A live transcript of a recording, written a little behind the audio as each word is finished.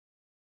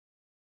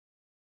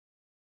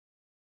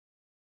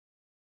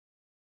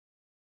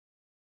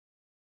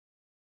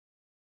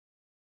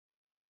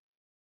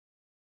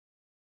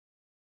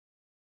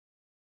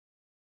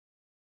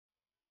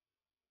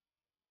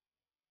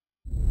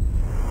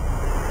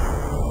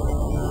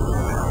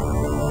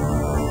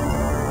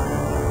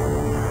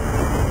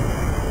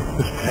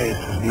This place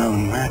has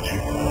known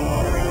magic.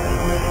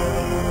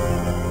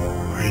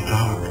 Very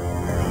dark.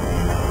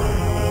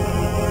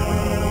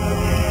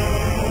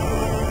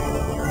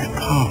 Very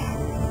powerful.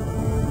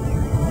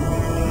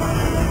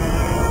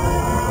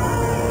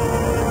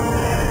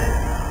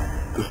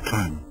 This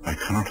time, I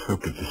cannot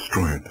hope to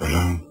destroy it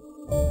alone.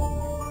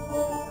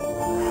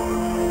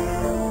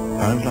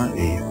 Times like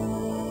these,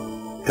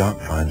 dark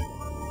times,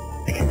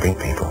 they can bring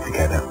people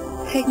together.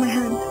 Take my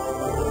hand.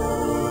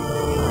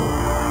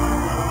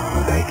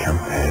 And they can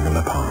tear them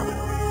apart.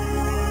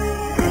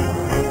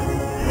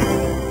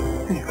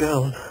 These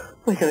girls,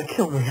 they're going to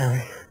kill me,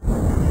 Harry.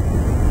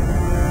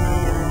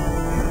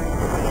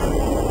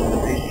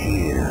 This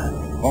year,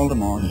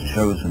 Voldemort has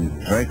chosen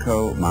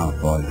Draco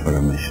Malfoy for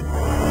a mission.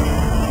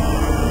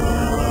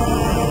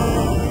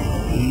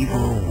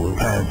 Evil will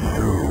pass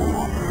through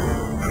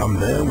from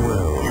their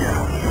world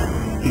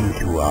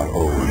into our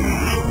own.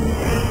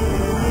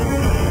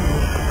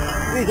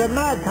 These are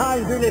mad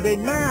times we live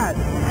in, mad!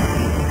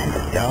 And the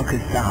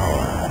darkest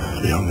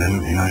hour, beyond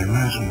anything I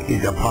imagined,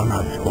 is upon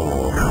us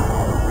all.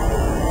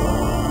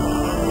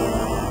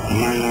 In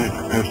my life,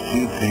 I've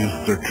seen things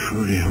that are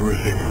truly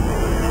horrific.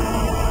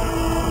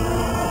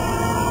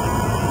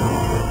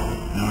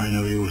 Now I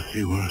know you will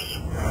see worse.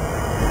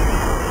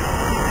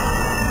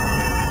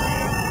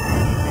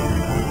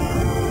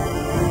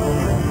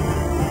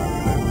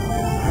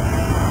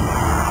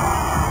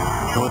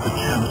 You're the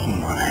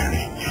chosen one,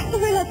 Harry. Well,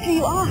 that's who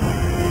you are.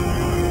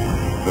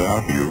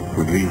 Without you,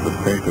 we leave the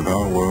fate of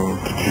our world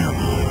to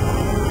chance.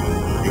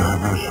 You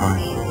have no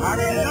choice.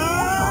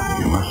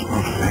 You must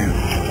not fail.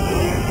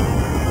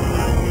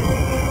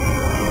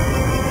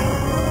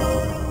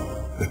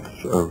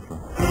 It's over.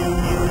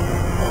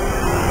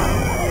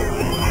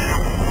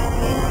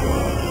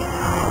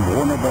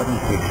 Warner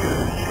Brothers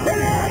Pictures.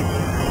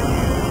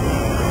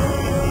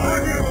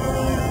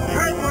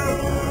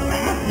 I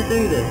have to do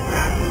this.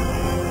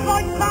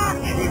 Fight back,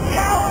 you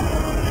coward!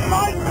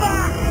 Fight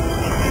back!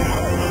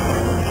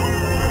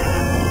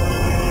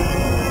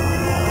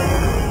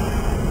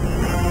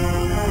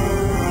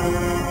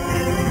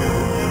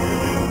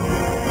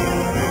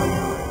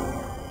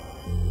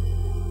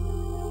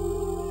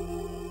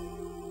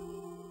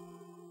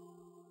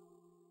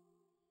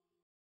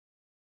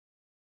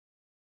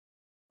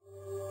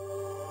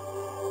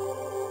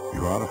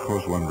 You are, of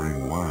course,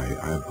 wondering why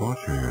I brought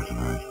you here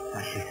tonight.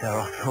 Actually, sir,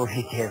 after all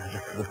these years, I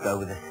just sort of go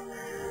with it.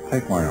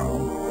 Take my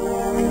arm.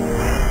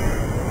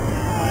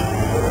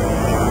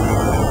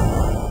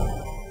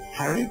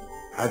 Harry,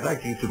 I'd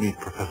like you to meet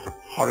Professor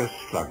Horace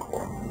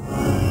Slughorn.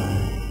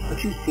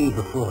 What you see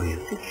before you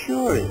is a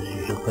curious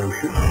little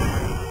potion.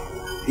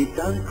 It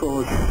does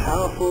cause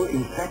powerful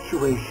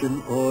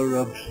infatuation or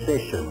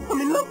obsession. I'm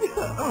in love with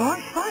her. Oh,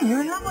 it's fine.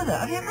 You're in love with her.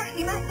 Have you ever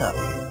actually met her?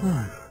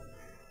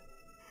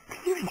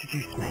 Can you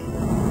introduce me?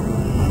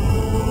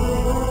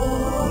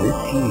 This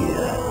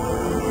year,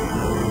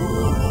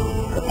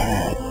 the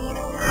past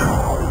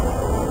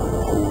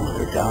holds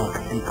a dark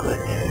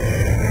secret.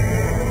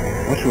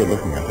 What you are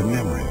looking at are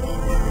memories.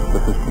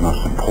 This is the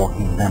most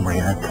important memory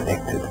I've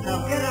collected.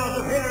 Now get out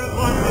of here at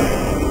once!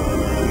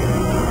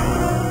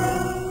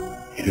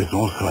 It is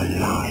also a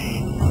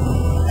lie.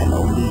 And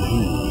only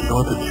he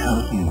You're the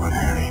chosen one,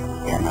 Harry.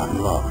 can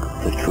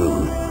unlock the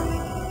truth.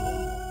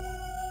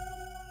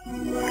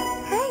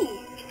 Hey,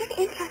 she's very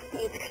interested in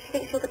you because she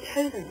thinks you're the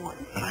chosen one.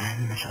 But I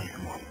am the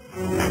chosen one.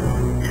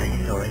 Tell you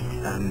a story.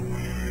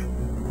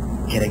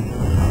 Kidding.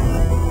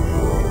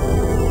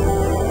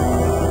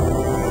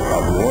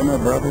 Of Warner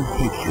Brothers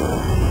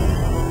Pictures.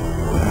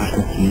 Without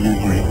its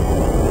memory,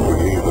 we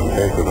leave the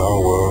fate of our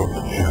world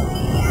to chance.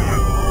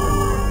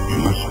 You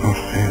must not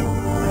fail.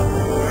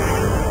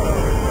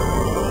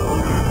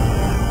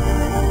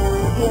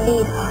 You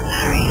need her.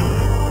 Harry.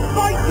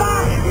 Fight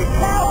back, you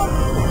coward!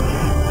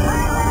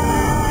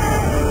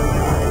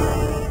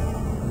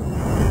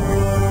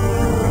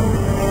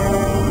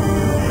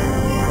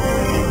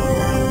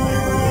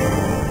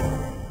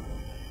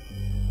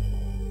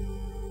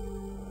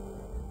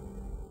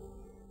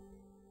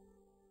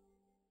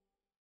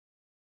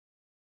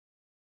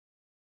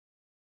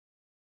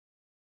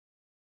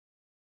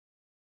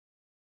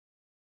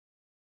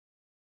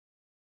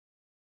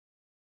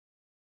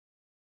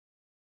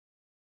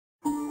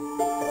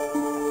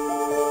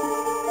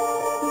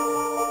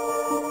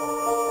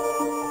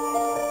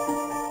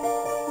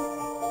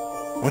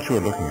 What you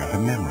are looking at are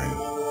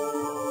memories.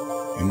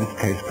 In this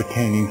case,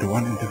 pertaining to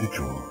one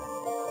individual.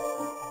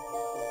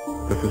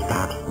 This is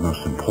perhaps the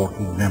most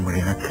important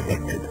memory I've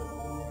collected.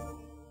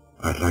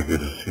 I'd like you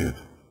to see it.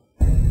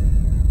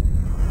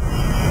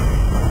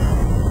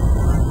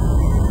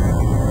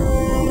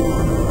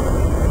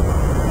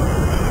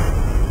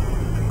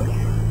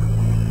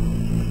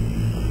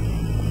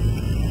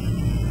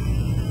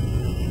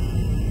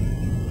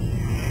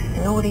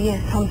 In all the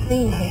years Tom's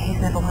been here, he's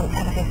never once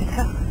had a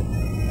visitor.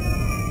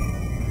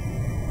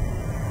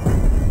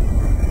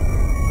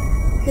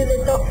 You're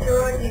the doctor,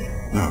 aren't you?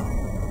 No.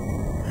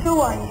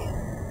 Who are you?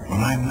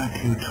 Well, I'm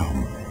like you,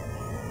 Tom.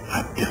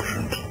 I'm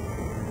different.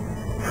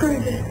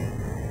 Prove it.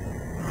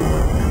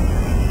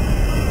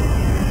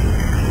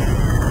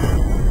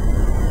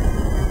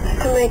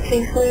 can make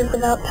things move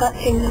without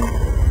touching them.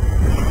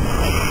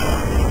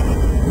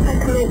 I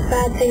can make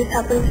bad things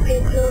happen to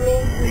people who are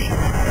mean to me.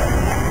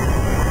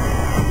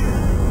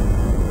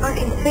 I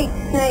can speak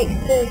to snakes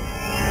too.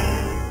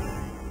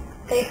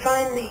 They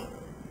find me.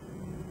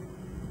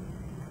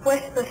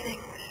 Whisper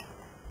things.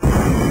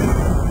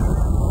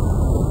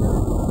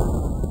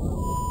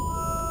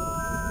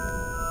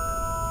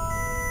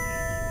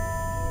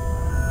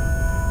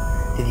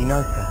 Did you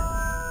know, sir?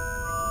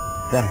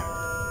 Them.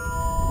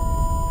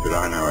 Did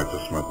I know I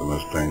just met the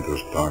most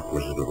dangerous dark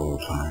wizard of all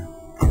time?